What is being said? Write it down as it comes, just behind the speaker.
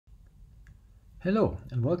Hello,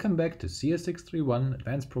 and welcome back to CS631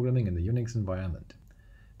 Advanced Programming in the Unix Environment.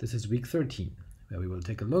 This is week 13, where we will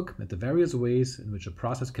take a look at the various ways in which a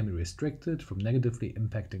process can be restricted from negatively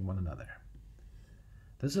impacting one another.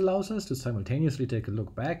 This allows us to simultaneously take a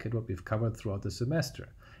look back at what we've covered throughout the semester,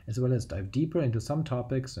 as well as dive deeper into some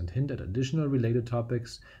topics and hint at additional related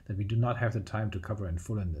topics that we do not have the time to cover in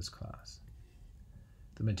full in this class.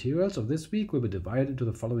 The materials of this week will be divided into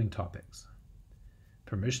the following topics: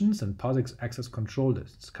 permissions and POSIX access control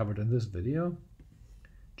lists covered in this video,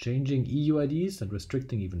 changing EUIDs and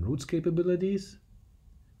restricting even roots capabilities,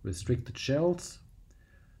 restricted shells,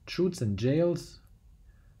 truths and jails,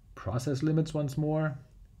 process limits once more,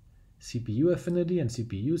 CPU affinity and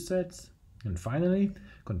CPU sets, and finally,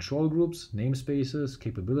 control groups, namespaces,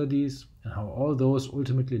 capabilities, and how all those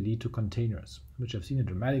ultimately lead to containers, which have seen a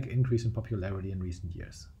dramatic increase in popularity in recent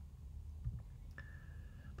years.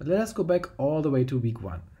 But let us go back all the way to week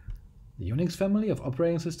 1. The Unix family of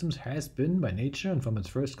operating systems has been, by nature and from its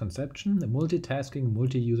first conception, a multitasking,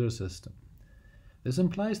 multi-user system. This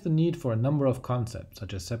implies the need for a number of concepts,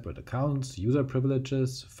 such as separate accounts, user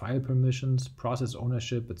privileges, file permissions, process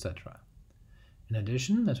ownership, etc. In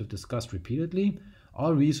addition, as we've discussed repeatedly,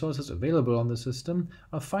 all resources available on the system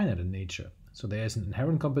are finite in nature, so there is an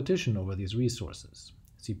inherent competition over these resources.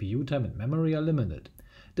 CPU time and memory are limited.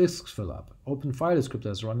 Disks fill up, open file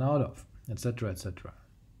descriptors run out of, etc., etc.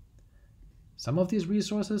 Some of these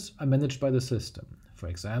resources are managed by the system. For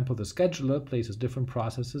example, the scheduler places different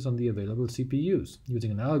processes on the available CPUs,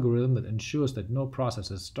 using an algorithm that ensures that no process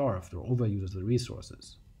is starved or overuses the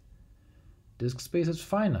resources. Disk space is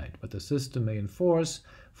finite, but the system may enforce,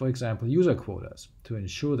 for example, user quotas to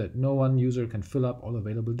ensure that no one user can fill up all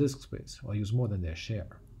available disk space or use more than their share.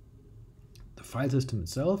 The file system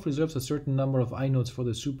itself reserves a certain number of inodes for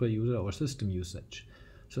the superuser or system usage,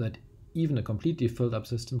 so that even a completely filled up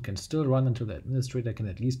system can still run until the administrator can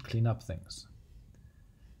at least clean up things.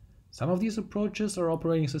 Some of these approaches are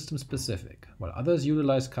operating system specific, while others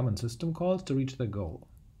utilize common system calls to reach their goal.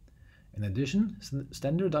 In addition,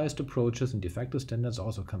 standardized approaches and de facto standards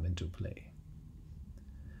also come into play.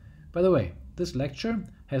 By the way, this lecture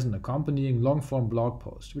has an accompanying long-form blog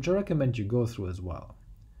post, which I recommend you go through as well.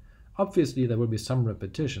 Obviously, there will be some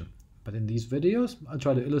repetition, but in these videos, I'll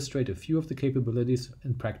try to illustrate a few of the capabilities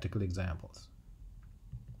in practical examples.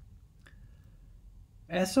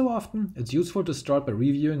 As so often, it's useful to start by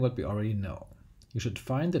reviewing what we already know. You should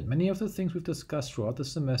find that many of the things we've discussed throughout the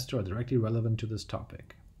semester are directly relevant to this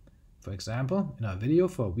topic. For example, in our video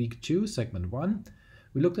for week 2, segment 1,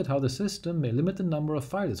 we looked at how the system may limit the number of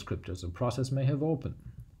file descriptors a process may have open.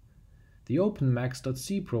 The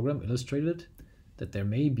openmax.c program illustrated that there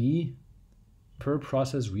may be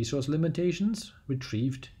per-process resource limitations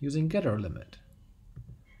retrieved using getterLimit.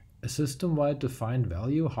 A system-wide defined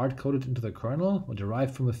value hard-coded into the kernel or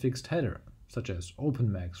derived from a fixed header, such as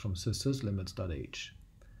openmax from syslimits.h,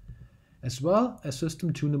 as well as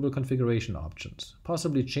system-tunable configuration options,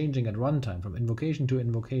 possibly changing at runtime from invocation to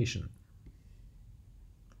invocation.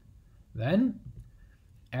 Then,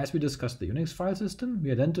 as we discussed the Unix file system, we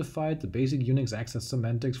identified the basic Unix access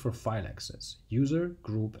semantics for file access: user,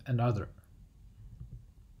 group, and other.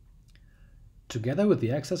 Together with the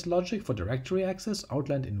access logic for directory access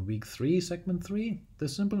outlined in week 3, segment 3,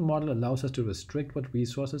 this simple model allows us to restrict what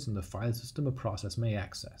resources in the file system a process may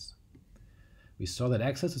access. We saw that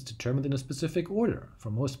access is determined in a specific order,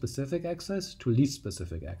 from most specific access to least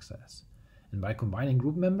specific access. And by combining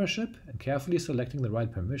group membership and carefully selecting the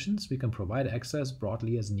right permissions, we can provide access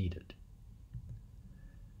broadly as needed.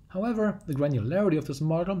 However, the granularity of this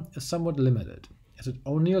model is somewhat limited, as it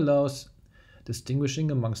only allows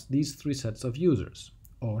distinguishing amongst these 3 sets of users: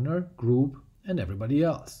 owner, group, and everybody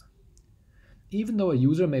else. Even though a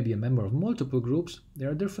user may be a member of multiple groups,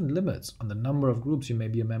 there are different limits on the number of groups you may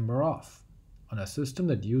be a member of. On a system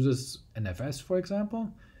that uses NFS, for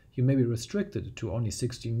example, you may be restricted to only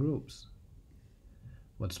 16 groups.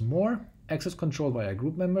 What's more, access control via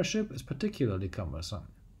group membership is particularly cumbersome.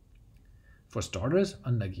 For starters,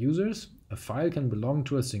 unlike users, a file can belong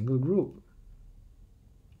to a single group.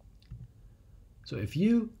 So if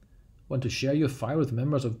you want to share your file with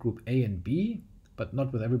members of group A and B, but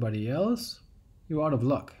not with everybody else, you're out of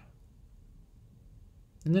luck.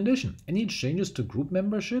 In addition, any changes to group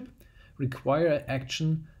membership require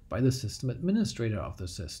action by the system administrator of the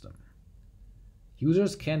system.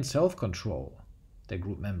 Users can't self-control their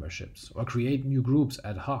group memberships or create new groups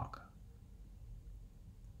ad hoc.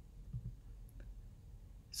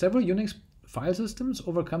 Several Unix file systems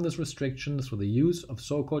overcome this restriction through the use of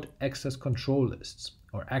so-called access control lists,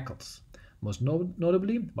 or ACLs, most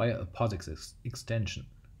notably via a POSIX extension,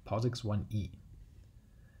 POSIX.1e.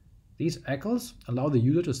 These ACLs allow the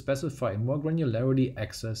user to specify in more granularity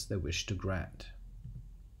access they wish to grant.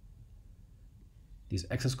 These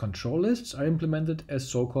access control lists are implemented as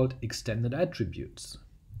so-called extended attributes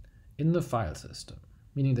in the file system,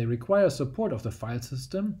 meaning they require support of the file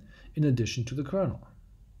system in addition to the kernel.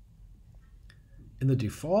 In the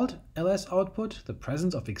default ls output, the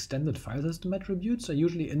presence of extended file system attributes are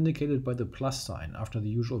usually indicated by the plus sign after the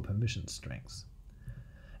usual permission strings.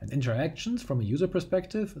 And interactions from a user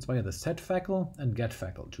perspective is via the setFacle and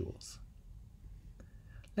getFacle tools.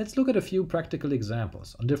 Let's look at a few practical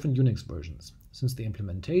examples on different Unix versions, since the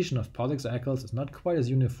implementation of POSIX ACLs is not quite as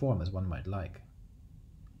uniform as one might like.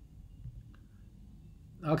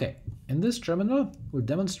 Okay, in this terminal, we'll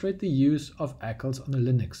demonstrate the use of ACLs on a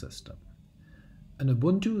Linux system, an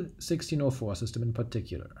Ubuntu 16.04 system in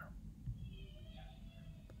particular.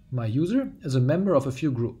 My user is a member of a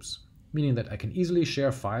few groups, meaning that I can easily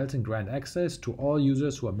share files and grant access to all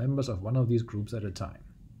users who are members of one of these groups at a time.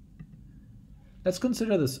 Let's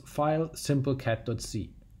consider this file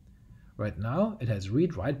simplecat.c. Right now, it has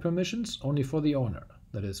read-write permissions only for the owner,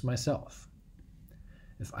 that is, myself.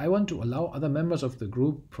 If I want to allow other members of the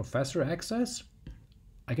group professor access,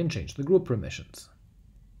 I can change the group permissions.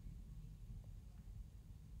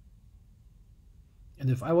 And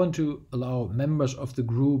if I want to allow members of the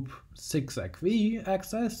group POSIX ACLs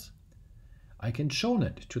access, I can shown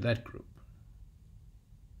it to that group.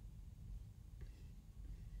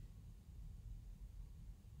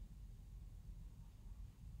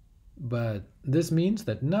 But this means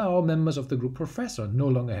that now members of the group professor no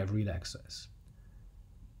longer have read access.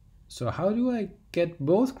 So how do I get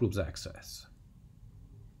both groups access?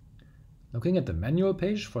 Looking at the manual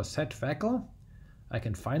page for setFacle, I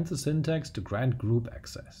can find the syntax to grant group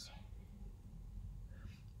access.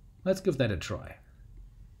 Let's give that a try.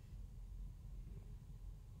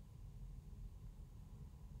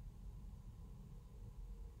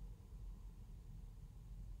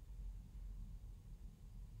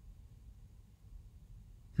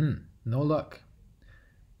 No luck.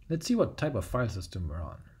 Let's see what type of file system we're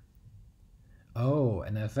on. Oh,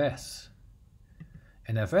 NFS.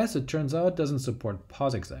 NFS, it turns out, doesn't support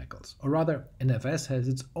POSIX ACLs, or rather, NFS has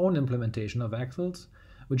its own implementation of ACLs,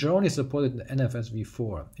 which are only supported in NFS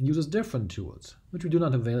v4 and uses different tools, which we do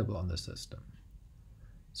not have available on this system.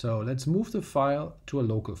 So let's move the file to a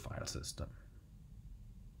local file system.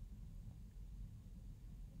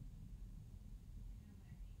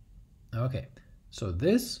 Okay, so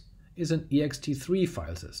this is an ext3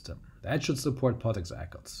 file system. That should support POSIX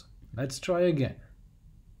ACLs. Let's try again.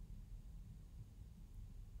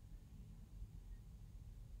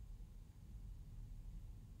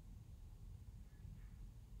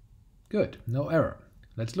 Good, no error.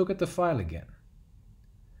 Let's look at the file again.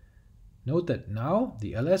 Note that now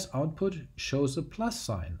the ls output shows a plus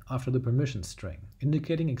sign after the permission string,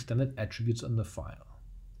 indicating extended attributes on the file.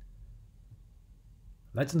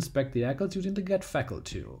 Let's inspect the ACLs using the getFacle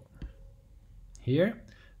tool. Here,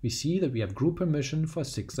 we see that we have group permission for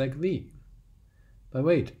POSIX ACLs. But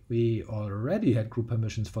wait, we already had group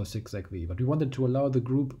permissions for POSIX ACLs, but we wanted to allow the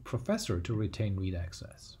group professor to retain read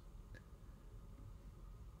access.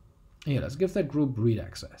 Here, let's give that group read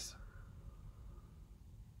access.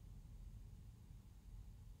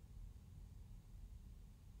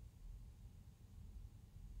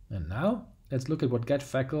 And now, let's look at what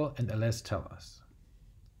getFacle and ls tell us.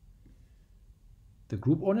 The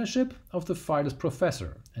group ownership of the file is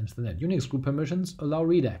professor, and the NetUnix group permissions allow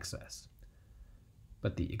read access.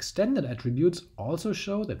 But the extended attributes also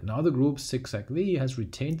show that now the group POSIX ACLs has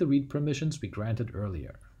retained the read permissions we granted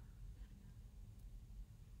earlier.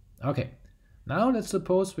 Okay, now let's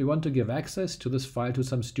suppose we want to give access to this file to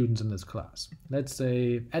some students in this class. Let's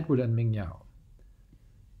say Edward and Ming Yao.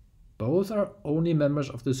 Both are only members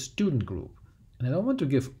of the student group, and I don't want to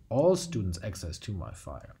give all students access to my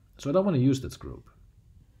file, so I don't want to use this group.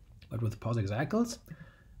 But with POSIX ACLs,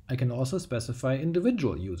 I can also specify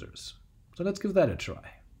individual users. So let's give that a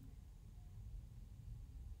try.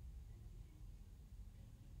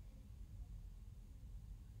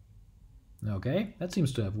 Okay, that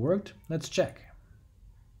seems to have worked. Let's check.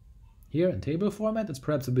 Here in table format, it's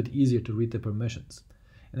perhaps a bit easier to read the permissions,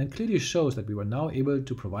 and it clearly shows that we were now able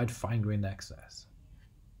to provide fine-grained access.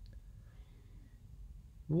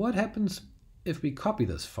 What happens if we copy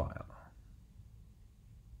this file?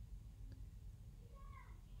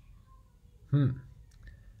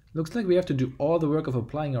 Looks like we have to do all the work of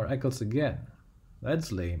applying our ACLs again.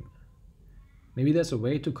 That's lame. Maybe there's a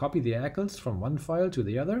way to copy the ACLs from one file to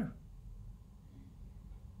the other?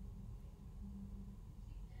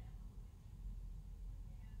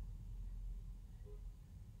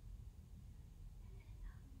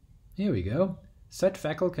 Here we go.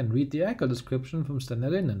 setFacal can read the ACL description from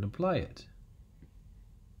standard in and apply it.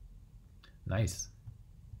 Nice.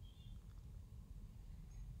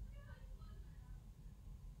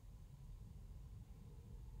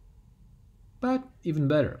 But even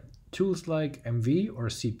better, tools like MV or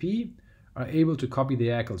CP are able to copy the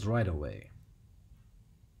ACLs right away.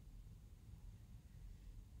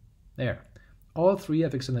 There, all three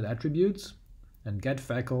have extended attributes, and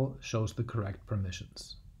getFacal shows the correct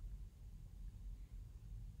permissions.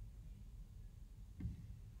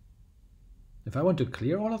 If I want to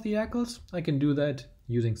clear all of the ACLs, I can do that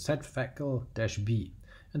using setFacal-b,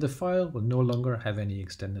 and the file will no longer have any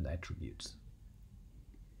extended attributes.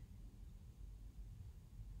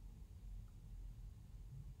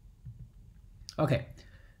 Okay,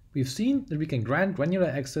 we've seen that we can grant granular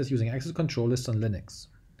access using access control lists on Linux.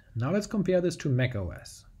 Now let's compare this to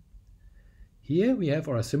macOS. Here we have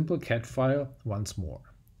our simple cat file once more.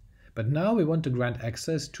 But now we want to grant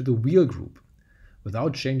access to the wheel group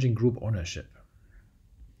without changing group ownership.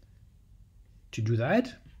 To do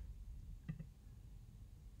that,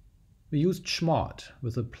 we used chmod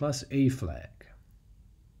with a +a flag.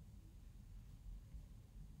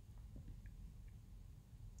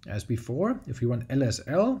 As before, if we run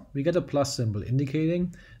lsl, we get a plus symbol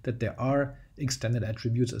indicating that there are extended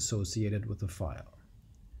attributes associated with the file.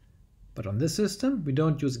 But on this system, we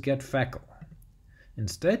don't use getFacal.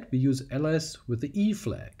 Instead, we use ls with the e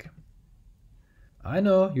flag. I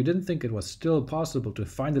know you didn't think it was still possible to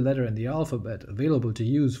find a letter in the alphabet available to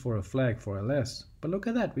use for a flag for ls, but look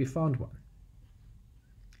at that, we found one.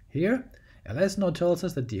 Here, ls now tells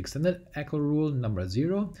us that the extended ACL rule number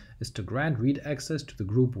 0 is to grant read access to the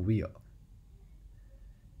group wheel.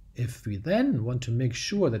 If we then want to make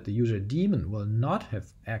sure that the user daemon will not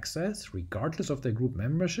have access regardless of their group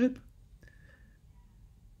membership,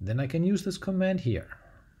 then I can use this command here.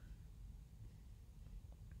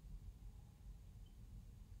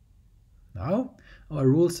 Now our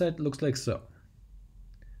rule set looks like so.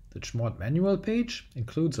 The chmod manual page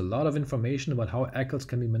includes a lot of information about how ACLs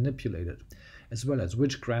can be manipulated, as well as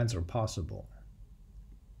which grants are possible.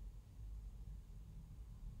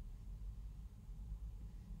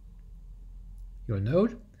 You'll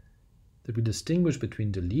note that we distinguish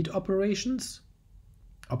between delete operations,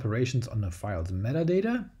 operations on the file's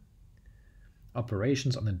metadata,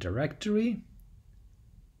 operations on a directory,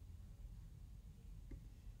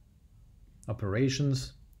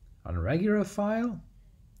 operations on a regular file,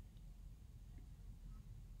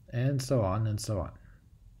 and so on and so on.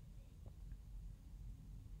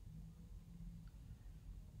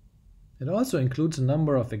 It also includes a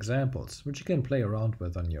number of examples, which you can play around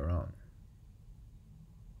with on your own.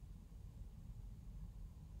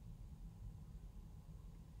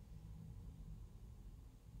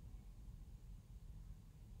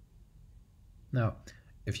 Now,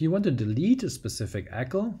 if you want to delete a specific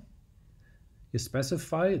ACL, you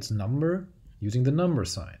specify its number using the number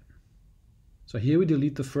sign. So here we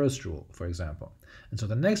delete the first rule, for example. And so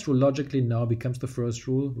the next rule logically now becomes the first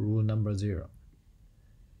rule, rule number 0.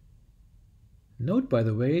 Note, by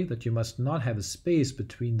the way, that you must not have a space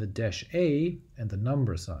between the -a and the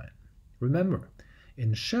number sign. Remember,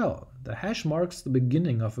 in shell, the hash marks the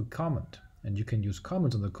beginning of a comment, and you can use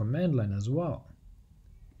comments on the command line as well.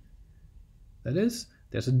 That is,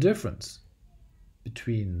 there's a difference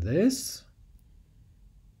between this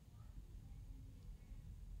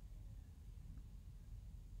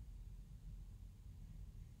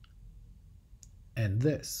and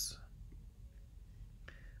this.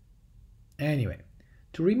 Anyway,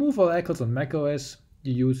 to remove all ACLs on macOS,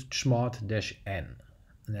 you use chmod-n,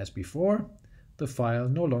 and as before, the file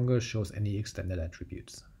no longer shows any extended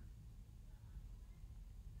attributes.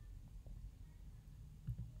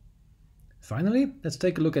 Finally, let's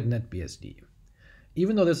take a look at NetBSD.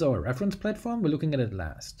 Even though this is our reference platform, we're looking at it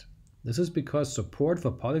last. This is because support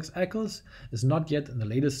for POSIX ACLs is not yet in the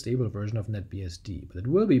latest stable version of NetBSD, but it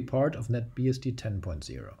will be part of NetBSD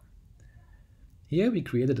 10.0. Here we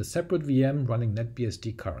created a separate VM running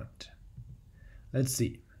NetBSD current. Let's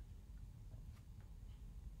see.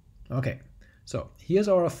 Okay, so here's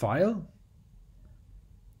our file,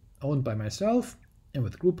 owned by myself and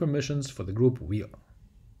with group permissions for the group wheel.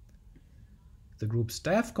 The group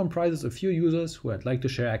staff comprises a few users who I'd like to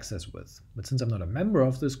share access with, but since I'm not a member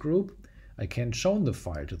of this group, I can't show the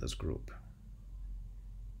file to this group.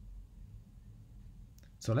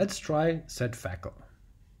 So let's try setFacal.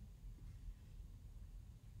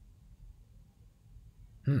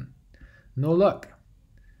 No luck.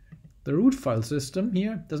 The root file system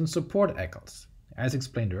here doesn't support ACLs. As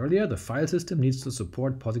explained earlier, the file system needs to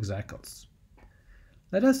support POSIX ACLs.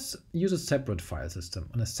 Let us use a separate file system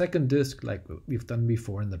on a second disk like we've done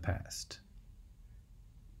before in the past.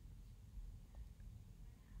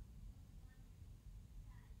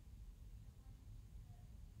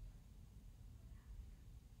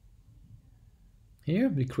 Here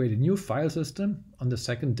we create a new file system on the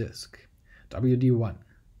second disk, WD1,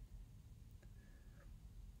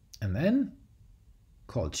 and then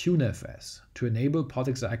call tunefs to enable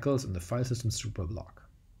POSIX ACLs in the file system superblock.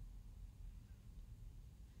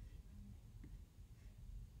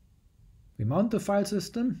 We mount the file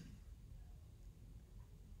system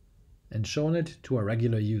and shown it to a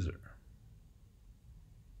regular user.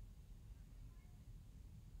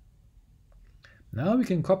 Now we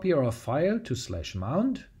can copy our file to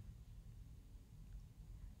 /mount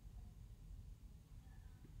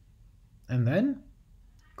and then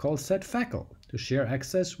call setFacle to share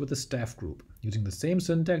access with the staff group using the same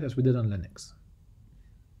syntax as we did on Linux.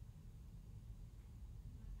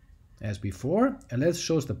 As before, ls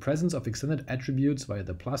shows the presence of extended attributes via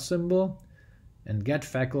the plus symbol, and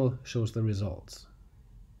getFacle shows the results.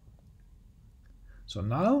 So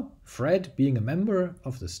now Fred, being a member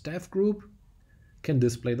of the staff group, can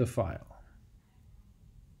display the file.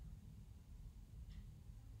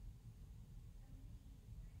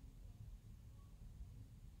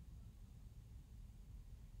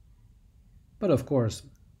 But of course,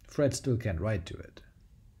 Fred still can't write to it.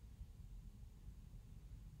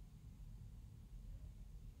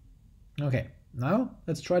 Okay, now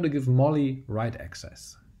let's try to give Molly write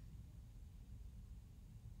access.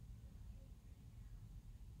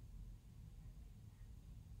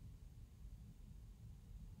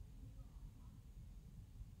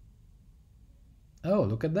 Oh,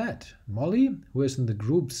 look at that. Molly, who is in the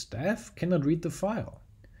group staff, cannot read the file.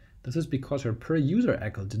 This is because her per-user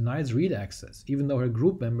ACL denies read access, even though her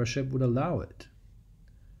group membership would allow it.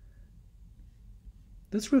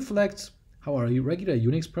 This reflects how our regular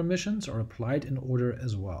Unix permissions are applied in order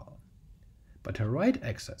as well. But her write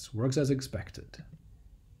access works as expected.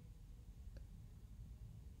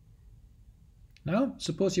 Now,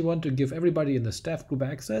 suppose you want to give everybody in the staff group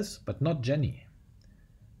access, but not Jenny.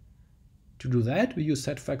 To do that, we use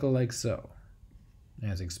setFacle like so.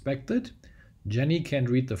 As expected, Jenny can't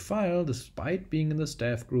read the file despite being in the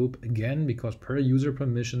staff group, again because per-user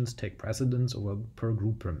permissions take precedence over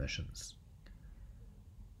per-group permissions.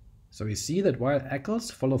 So we see that while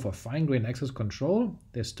ACLs follow for fine-grained access control,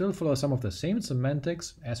 they still follow some of the same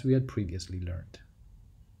semantics as we had previously learned.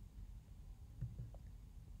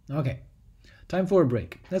 Okay, time for a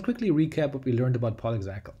break. Let's quickly recap what we learned about POSIX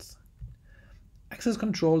ACLs. Access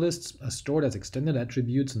control lists are stored as extended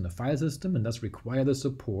attributes in the file system and thus require the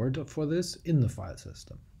support for this in the file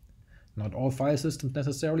system. Not all file systems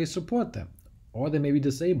necessarily support them, or they may be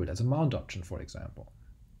disabled as a mount option, for example.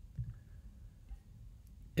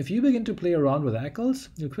 If you begin to play around with ACLs,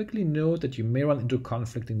 you'll quickly note that you may run into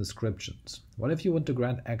conflicting descriptions. What if you want to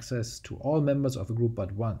grant access to all members of a group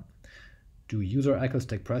but one? Do user ACLs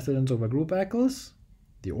take precedence over group ACLs?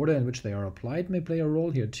 The order in which they are applied may play a role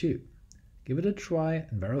here too. Give it a try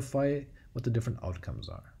and verify what the different outcomes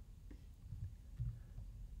are.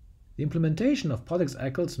 The implementation of POSIX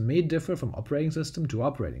ACLs may differ from operating system to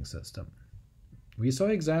operating system. We saw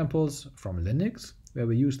examples from Linux, where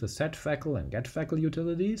we use the setFacle and getFacle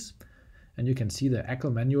utilities, and you can see the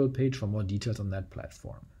ACL manual page for more details on that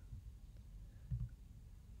platform.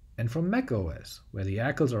 And from macOS, where the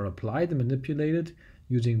ACLs are applied and manipulated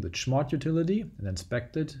using the chmod utility and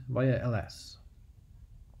inspected via ls.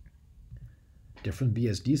 Different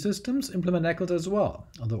BSD systems implement ACLs as well,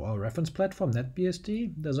 although our reference platform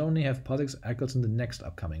NetBSD does only have POSIX ACLs in the next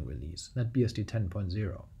upcoming release, NetBSD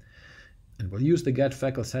 10.0, and will use the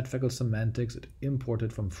getFacle setFacle semantics it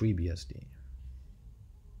imported from FreeBSD.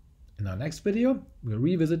 In our next video, we'll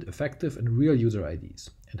revisit effective and real user IDs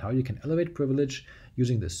and how you can elevate privilege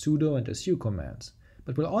using the sudo and su commands,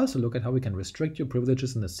 but we'll also look at how we can restrict your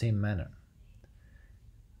privileges in the same manner.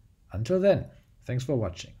 Until then, thanks for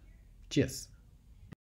watching. Cheers!